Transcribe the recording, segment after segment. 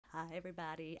Hi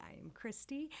everybody, I am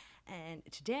Christy, and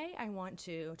today I want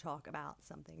to talk about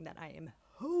something that I am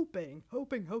hoping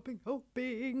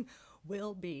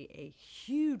will be a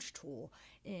huge tool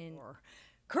in your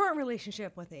current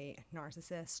relationship with a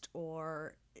narcissist,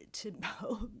 or to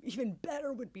even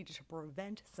better would be to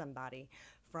prevent somebody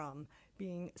from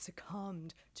being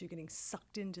succumbed to getting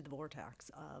sucked into the vortex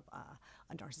of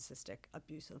a narcissistic,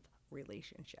 abusive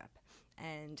relationship.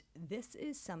 And this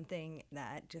is something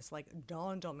that just like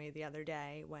dawned on me the other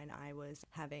day when I was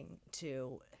having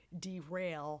to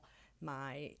derail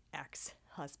my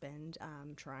ex-husband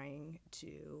trying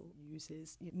to use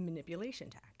his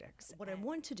manipulation tactics. What I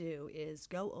want to do is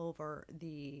go over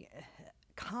the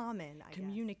common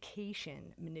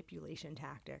communication manipulation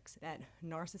tactics that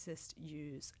narcissists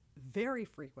use very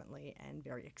frequently and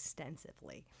very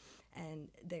extensively. And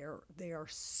they are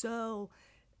so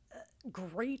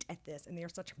great at this, and they are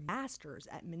such masters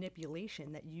at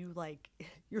manipulation that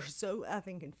you're so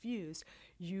effing confused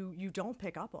you don't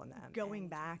pick up on them. Going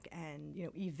back and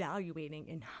evaluating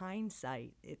in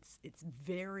hindsight, it's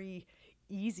very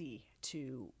easy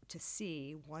to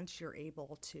see once you're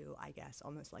able to, I guess,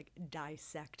 almost like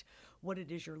dissect what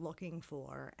it is you're looking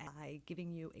for by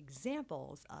giving you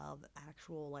examples of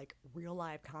actual like real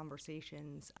life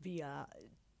conversations via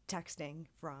texting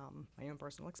from my own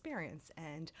personal experience.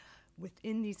 And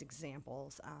within these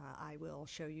examples, I will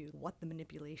show you what the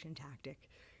manipulation tactic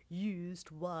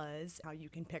used was, how you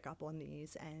can pick up on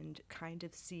these and kind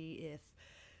of see if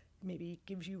maybe it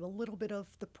gives you a little bit of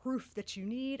the proof that you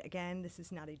need. Again, this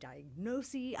is not a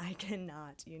diagnosis. I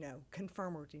cannot,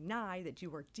 confirm or deny that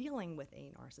you are dealing with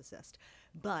a narcissist.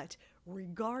 But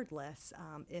regardless,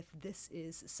 if this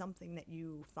is something that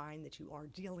you find that you are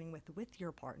dealing with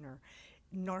your partner,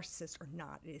 narcissist or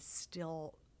not, it is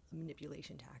still a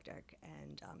manipulation tactic,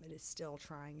 and it is still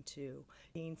trying to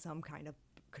gain some kind of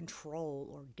control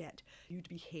or get you to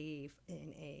behave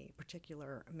in a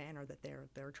particular manner that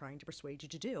they're trying to persuade you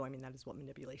to do. I mean, that is what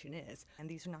manipulation is. And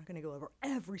these are not going to go over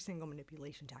every single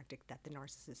manipulation tactic that the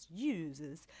narcissist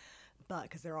uses, but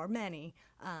because there are many,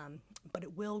 but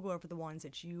it will go over the ones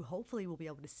that you hopefully will be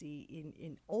able to see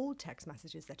in old text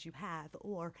messages that you have,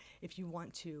 or if you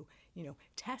want to,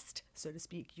 test, so to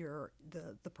speak,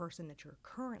 the person that you're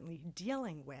currently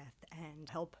dealing with, and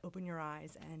help open your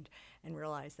eyes and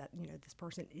realize that this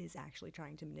person is actually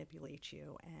trying to manipulate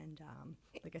you. And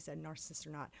like I said, narcissist or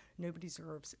not, nobody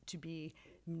deserves to be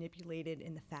manipulated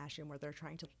in the fashion where they're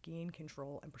trying to gain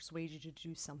control and persuade you to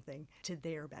do something to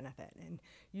their benefit. And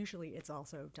usually it's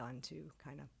also done to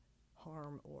kind of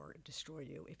harm or destroy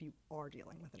you if you are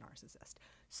dealing with a narcissist.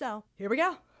 So here we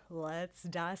go. Let's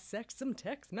dissect some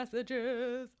text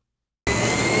messages.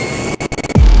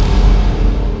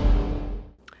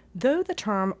 Though the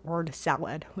term word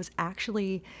salad was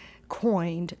actually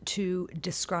coined to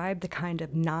describe the kind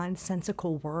of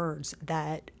nonsensical words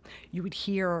that you would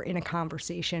hear in a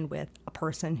conversation with a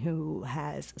person who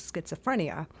has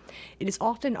schizophrenia, it is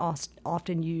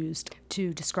often used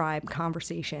to describe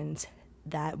conversations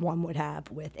that one would have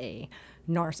with a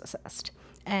narcissist.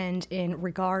 And in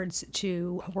regards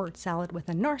to word salad with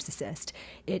a narcissist,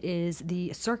 it is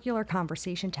the circular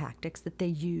conversation tactics that they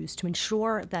use to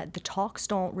ensure that the talks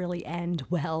don't really end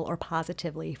well or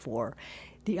positively for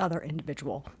the other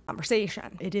individual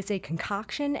conversation. It is a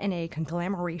concoction and a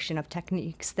conglomeration of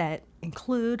techniques that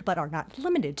include, but are not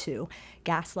limited to,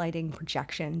 gaslighting,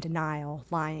 projection, denial,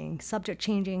 lying, subject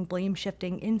changing, blame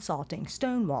shifting, insulting,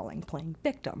 stonewalling, playing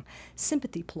victim,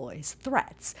 sympathy ploys,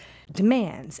 threats,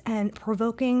 demands, and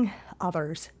provoking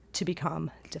others to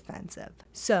become defensive.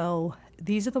 So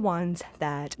these are the ones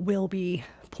that will be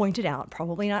pointed out,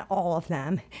 probably not all of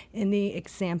them, in the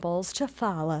examples to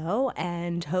follow.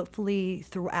 And hopefully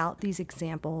throughout these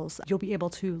examples, you'll be able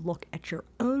to look at your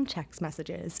own text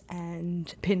messages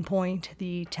and pinpoint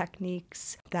the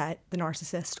techniques that the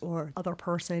narcissist or other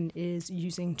person is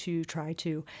using to try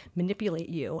to manipulate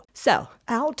you. So,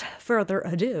 without further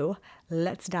ado,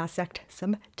 let's dissect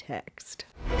some text.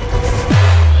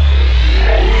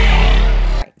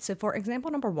 So for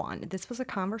example number 1, this was a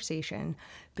conversation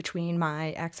between my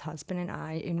ex-husband and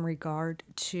I in regard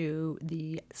to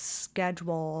the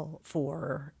schedule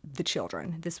for the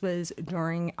children. This was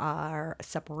during our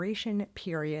separation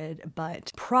period,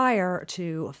 but prior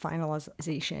to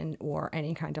finalization or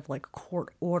any kind of like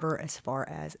court order as far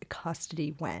as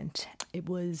custody went. It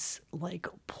was like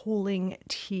pulling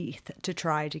teeth to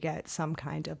try to get some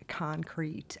kind of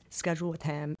concrete schedule with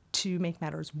him. To make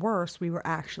matters worse, we were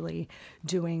actually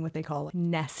doing what they call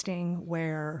nesting,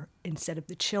 where instead of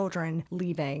the children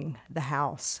leaving the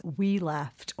house, we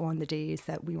left on the days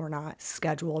that we were not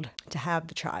scheduled to have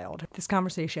the child. This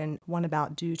conversation went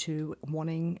about due to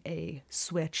wanting a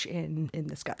switch in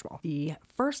the schedule. The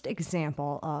first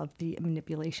example of the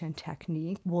manipulation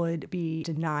technique would be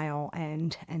denial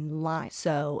and lying.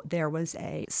 So there was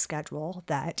a schedule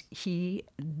that he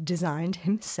designed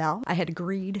himself. I had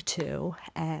agreed to,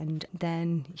 and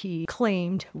then he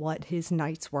claimed what his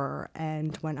nights were.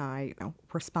 And when I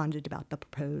responded about the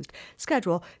proposed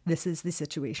schedule, this is the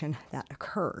situation that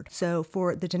occurred. So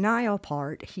for the denial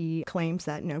part, he claims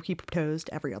that he proposed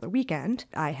every other weekend.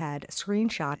 I had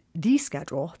screenshot the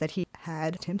schedule that he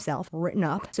had himself written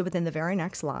up. So within the very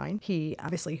next line, he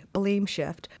obviously blame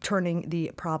shift, turning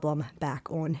the problem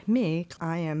back on me.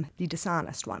 I am the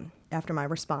dishonest one. After my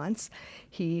response,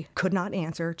 he could not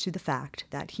answer to the fact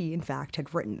that he, in fact,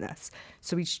 had written this.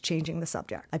 So he's changing the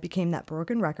subject. I became that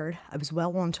broken record. I was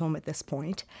well on to him at this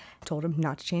point. Told him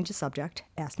not to change the subject.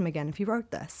 Asked him again if he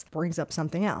wrote this. Brings up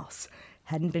something else.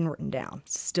 Hadn't been written down.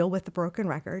 Still with the broken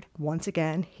record. Once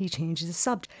again, he changes the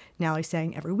subject. Now he's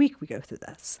saying every week we go through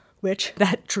this. Which,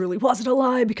 that truly wasn't a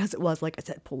lie, because it was, like I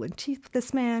said, pulling teeth with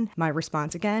this man. My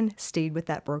response again stayed with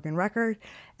that broken record,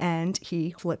 and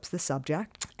he flips the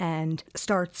subject and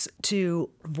starts to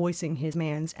voicing his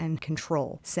demands and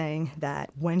control, saying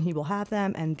that when he will have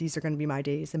them, and these are going to be my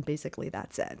days, and basically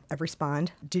that's it. I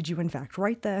respond, did you in fact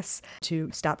write this?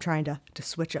 To stop trying to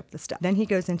switch up the stuff. Then he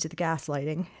goes into the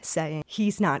gaslighting, saying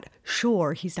he's not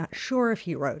sure if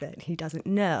he wrote it. He doesn't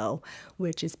know,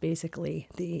 which is basically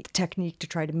the technique to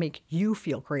try to make you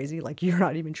feel crazy, like you're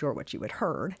not even sure what you had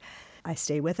heard. I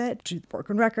stay with it, to the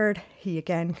broken record. He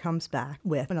again comes back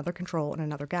with another control and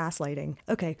another gaslighting.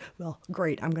 Okay, well,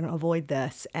 great, I'm going to avoid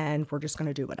this, and we're just going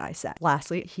to do what I said.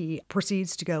 Lastly, he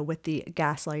proceeds to go with the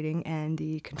gaslighting and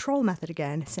the control method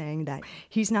again, saying that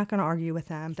he's not going to argue with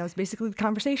them. That was basically the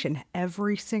conversation.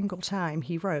 Every single time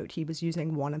he wrote, he was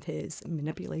using one of his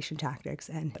manipulation tactics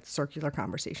and circular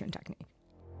conversation technique.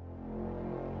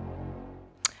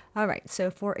 All right, so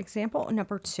for example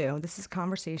number 2, this is a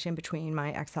conversation between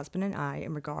my ex-husband and I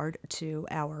in regard to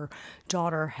our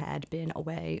daughter had been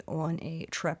away on a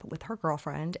trip with her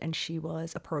girlfriend, and she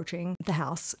was approaching the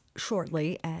house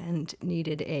shortly and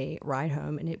needed a ride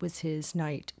home, and it was his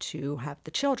night to have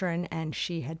the children, and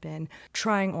she had been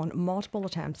trying on multiple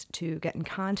attempts to get in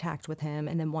contact with him,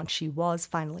 and then once she was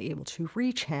finally able to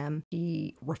reach him,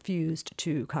 he refused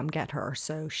to come get her.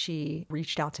 So she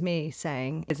reached out to me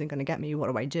saying, isn't going to get me,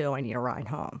 what do I do? I need a ride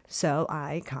home. So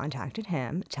I contacted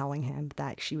him, telling him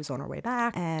that she was on her way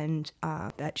back and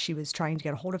that she was trying to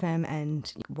get a hold of him,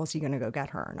 and was he going to go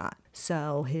get her or not?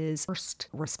 So his first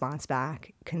response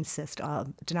back consists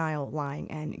of denial, lying,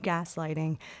 and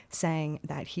gaslighting, saying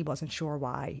that he wasn't sure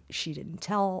why she didn't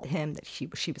tell him that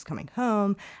she was coming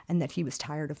home, and that he was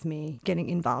tired of me getting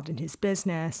involved in his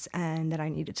business, and that I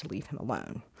needed to leave him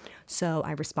alone. So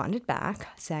I responded back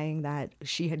saying that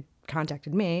she had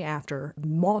contacted me after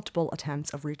multiple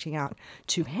attempts of reaching out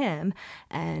to him,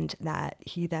 and that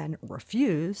he then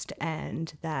refused,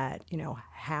 and that,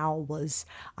 how was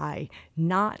I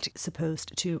not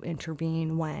supposed to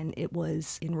intervene when it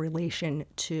was in relation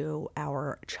to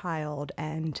our child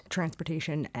and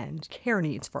transportation and care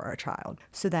needs for our child.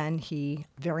 So then he,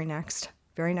 very next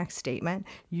statement,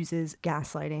 uses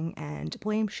gaslighting and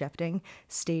blame shifting,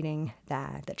 stating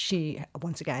that she,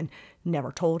 once again,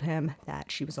 never told him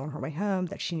that she was on her way home,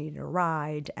 that she needed a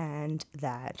ride, and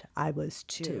that I was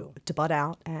to butt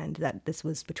out, and that this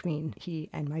was between he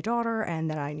and my daughter, and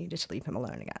that I needed to leave him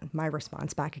alone again. My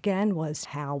response back again was,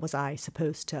 how was I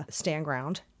supposed to stand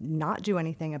ground, not do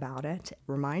anything about it?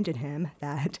 Reminded him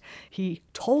that he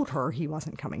told her he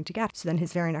wasn't coming to get her. So then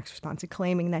his very next response,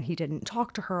 claiming that he didn't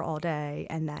talk to her all day,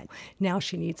 and that now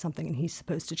she needs something and he's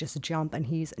supposed to just jump, and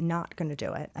he's not going to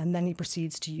do it. And then he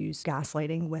proceeds to use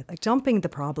gaslighting with dumping the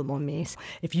problem on me.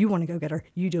 If you want to go get her,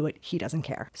 you do it. He doesn't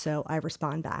care. So I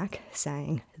respond back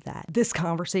saying that this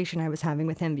conversation I was having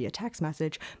with him via text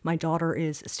message, my daughter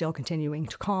is still continuing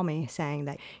to call me, saying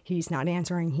that he's not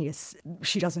answering.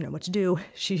 She doesn't know what to do.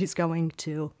 She's going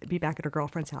to be back at her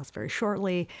girlfriend's house very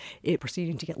shortly. It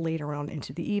proceeding to get later on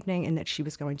into the evening, and that she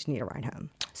was going to need a ride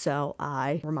home. So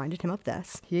I reminded him of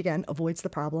this. He again avoids the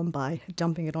problem by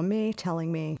dumping it on me,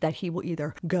 telling me that he will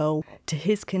either go to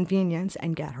his convenience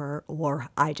and get her, or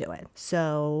I do it.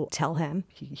 So tell him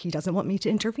he doesn't want me to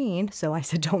intervene. So I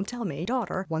said, don't tell me.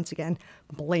 Daughter, once again,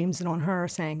 blames it on her,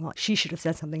 saying, well, she should have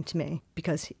said something to me,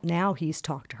 because now he's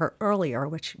talked to her earlier,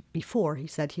 which before he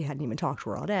said he hadn't even talked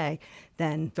to her all day.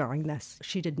 Then during this,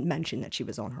 she didn't mention that she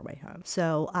was on her way home.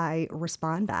 So I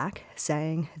respond back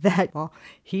saying that, well,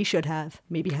 he should have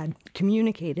maybe had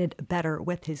communicated better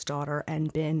with his daughter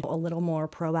and been a little more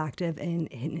proactive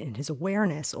in his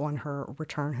awareness on her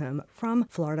return home from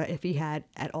Florida if he had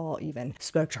at all even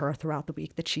spoke to her throughout the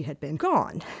week that she had been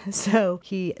gone. So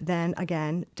he then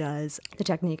again does the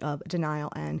technique of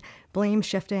denial and blame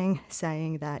shifting,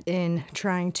 saying that in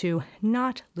trying to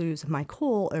not lose my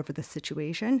cool over the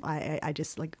situation, I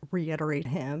just like reiterate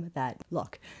him that,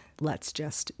 look, let's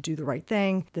just do the right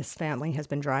thing. This family has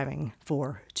been driving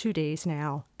for 2 days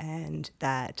now, and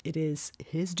that it is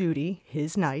his duty,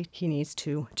 his night. He needs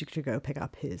to go pick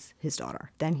up his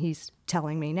daughter. Then he's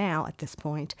telling me now at this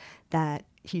point that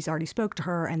he's already spoke to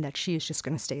her and that she is just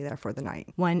going to stay there for the night,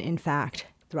 when in fact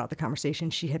throughout the conversation,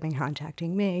 she had been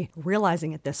contacting me,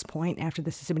 realizing at this point, after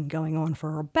this has been going on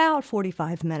for about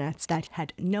 45 minutes, that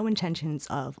had no intentions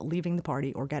of leaving the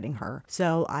party or getting her.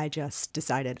 So I just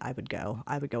decided I would go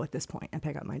at this point and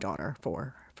pick up my daughter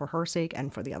for her sake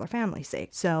and for the other family's sake.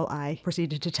 So I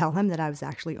proceeded to tell him that I was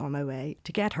actually on my way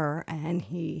to get her, and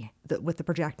he, with the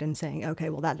projection, saying, okay,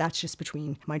 well, that's just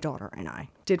between my daughter and I.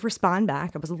 Did respond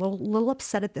back. I was a little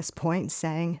upset at this point,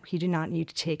 saying he did not need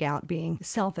to take out being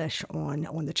selfish on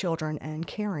the children and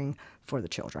caring for the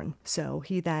children. So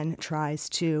he then tries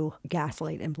to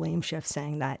gaslight and blame shift,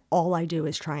 saying that all I do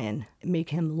is try and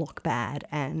make him look bad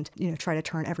and, try to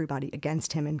turn everybody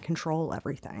against him and control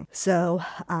everything. So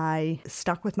I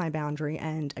stuck with my boundary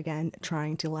and, again,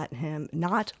 trying to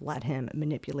not let him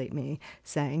manipulate me,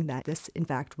 saying that this, in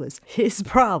fact, was his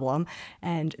problem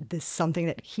and this is something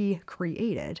that he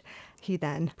created. He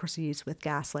then proceeds with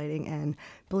gaslighting and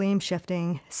blame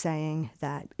shifting, saying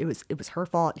that it was her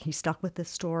fault. He stuck with this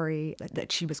story,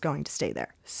 that she was going to stay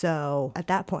there. So at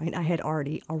that point, I had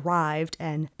already arrived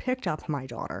and picked up my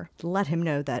daughter, let him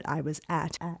know that I was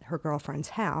at her girlfriend's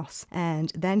house.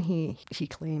 And then he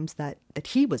claims that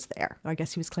he was there. I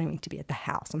guess he was claiming to be at the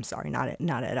house. I'm sorry, not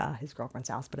at his girlfriend's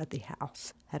house, but at the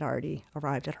house. Had already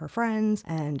arrived at her friend's,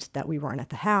 and that we weren't at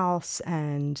the house,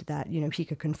 and that, he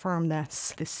could confirm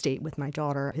this state with my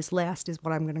daughter. His last is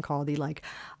what I'm going to call the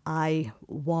I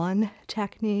won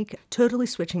technique, totally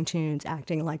switching tunes,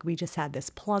 acting like we just had this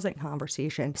pleasant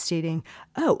conversation, stating,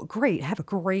 oh, great, have a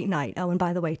great night. Oh, and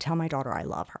by the way, tell my daughter I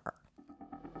love her.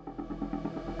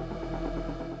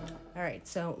 All right,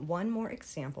 so one more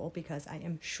example, because I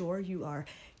am sure you are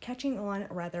catching on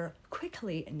rather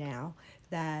quickly now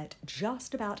that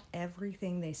just about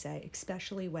everything they say,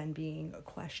 especially when being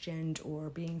questioned or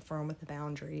being firm with the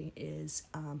boundary, is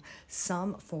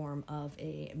some form of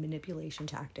a manipulation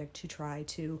tactic to try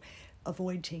to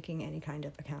avoid taking any kind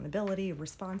of accountability,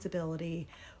 responsibility,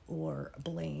 or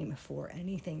blame for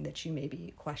anything that you may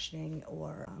be questioning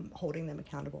or holding them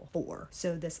accountable for.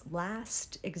 So this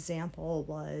last example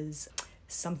was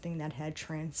something that had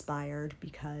transpired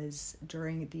because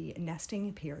during the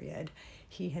nesting period,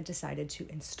 he had decided to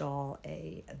install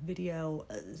a video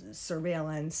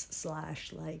surveillance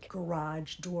 /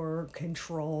 garage door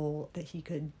control that he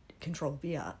could control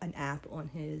via an app on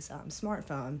his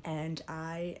smartphone. And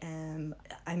I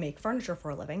make furniture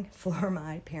for a living for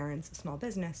my parents' small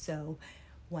business. So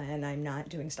when I'm not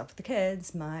doing stuff with the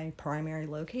kids, my primary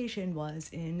location was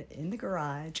in the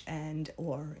garage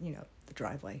or the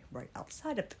driveway right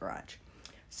outside of the garage.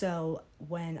 So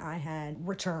when I had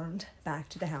returned back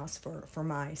to the house for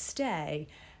my stay,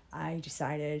 I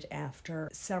decided after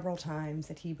several times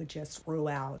that he would just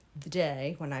throughout the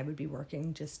day when I would be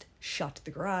working, just shut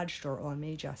the garage door on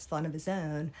me just fun of his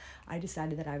own. I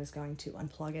decided that I was going to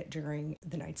unplug it during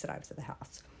the nights that I was at the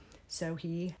house. So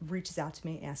he reaches out to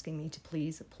me asking me to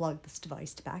please plug this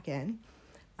device back in.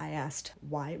 I asked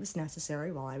why it was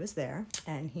necessary while I was there,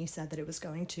 and he said that it was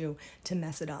going to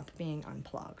mess it up being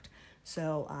unplugged.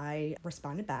 So I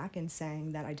responded back and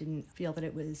saying that I didn't feel that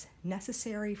it was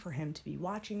necessary for him to be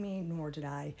watching me, nor did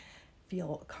I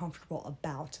feel comfortable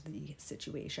about the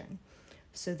situation.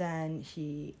 So then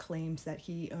he claims that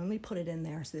he only put it in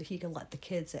there so that he could let the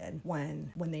kids in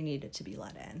when they needed to be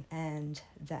let in, and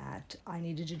that I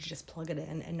needed to just plug it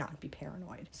in and not be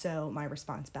paranoid. So my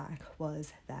response back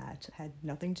was that had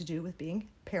nothing to do with being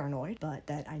paranoid, but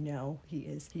that I know he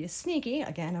is sneaky.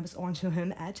 Again, I was onto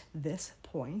him at this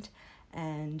point,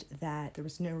 and that there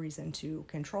was no reason to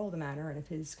control the matter, and if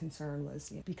his concern was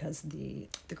because the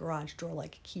garage door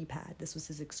keypad, this was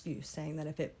his excuse, saying that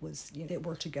if it was it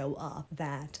were to go up,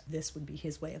 that this would be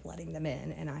his way of letting them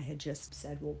in. And I had just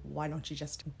said, well, why don't you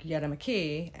just get him a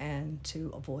key, and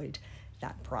to avoid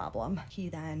that problem. He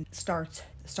then starts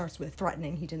with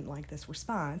threatening. He didn't like this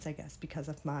response, I guess, because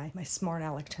of my smart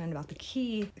aleck tone about the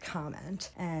key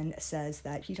comment, and says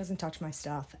that he doesn't touch my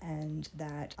stuff and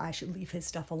that I should leave his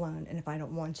stuff alone, and if I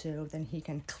don't want to, then he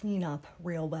can clean up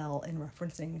real well, in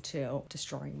referencing to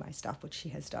destroying my stuff, which he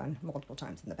has done multiple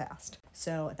times in the past.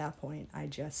 So at that point, I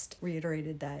just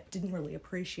reiterated that didn't really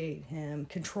appreciate him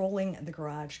controlling the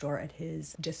garage door at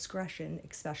his discretion,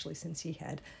 especially since he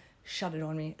had shut it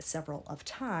on me several of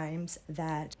times,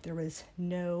 that there was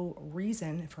no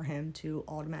reason for him to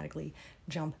automatically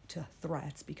jump to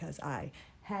threats, because I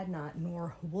had not,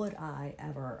 nor would I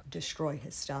ever destroy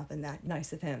his stuff, and that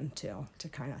nice of him to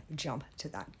kind of jump to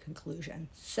that conclusion.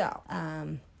 So,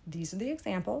 these are the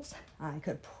examples. I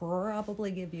could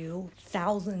probably give you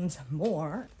thousands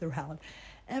more throughout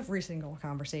every single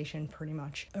conversation pretty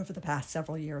much over the past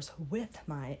several years with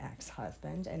my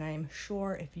ex-husband, and I'm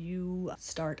sure if you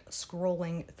start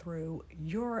scrolling through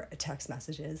your text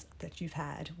messages that you've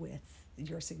had with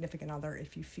your significant other,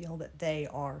 if you feel that they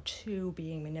are too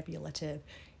being manipulative,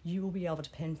 you will be able to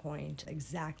pinpoint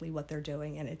exactly what they're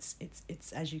doing. And it's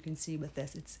as you can see with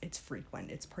this, it's frequent.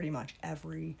 It's pretty much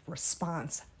every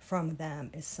response from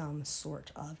them is some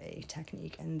sort of a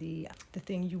technique. And the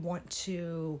thing you want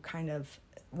to kind of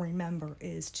remember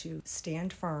is to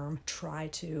stand firm, try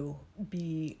to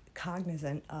be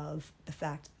cognizant of the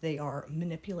fact that they are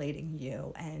manipulating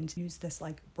you, and use this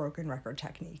like broken record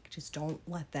technique. Just don't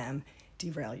let them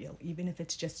derail you, even if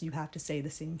it's just you have to say the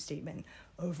same statement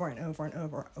over and over and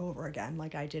over again,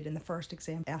 like I did in the first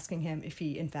exam, asking him if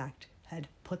he in fact had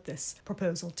put this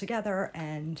proposal together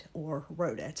and or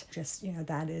wrote it. Just,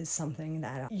 that is something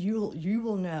that you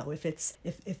will know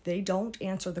if they don't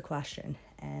answer the question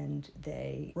and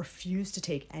they refuse to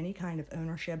take any kind of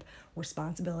ownership,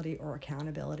 responsibility, or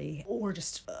accountability, or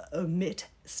just omit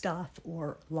stuff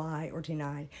or lie or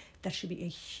deny. That should be a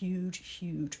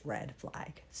huge red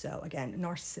flag. So again,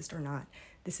 narcissist or not,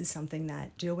 this is something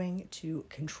that doing to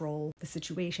control the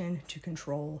situation, to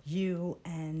control you,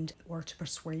 and or to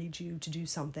persuade you to do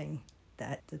something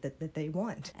that they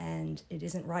want. And it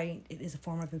isn't right. It is a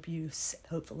form of abuse.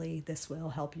 Hopefully this will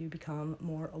help you become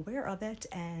more aware of it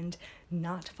and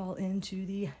not fall into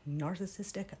the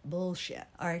narcissistic bullshit.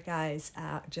 All right, guys,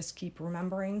 just keep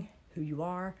remembering who you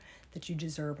are, that you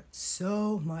deserve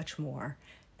so much more,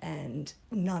 and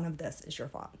none of this is your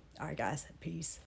fault. All right, guys, peace.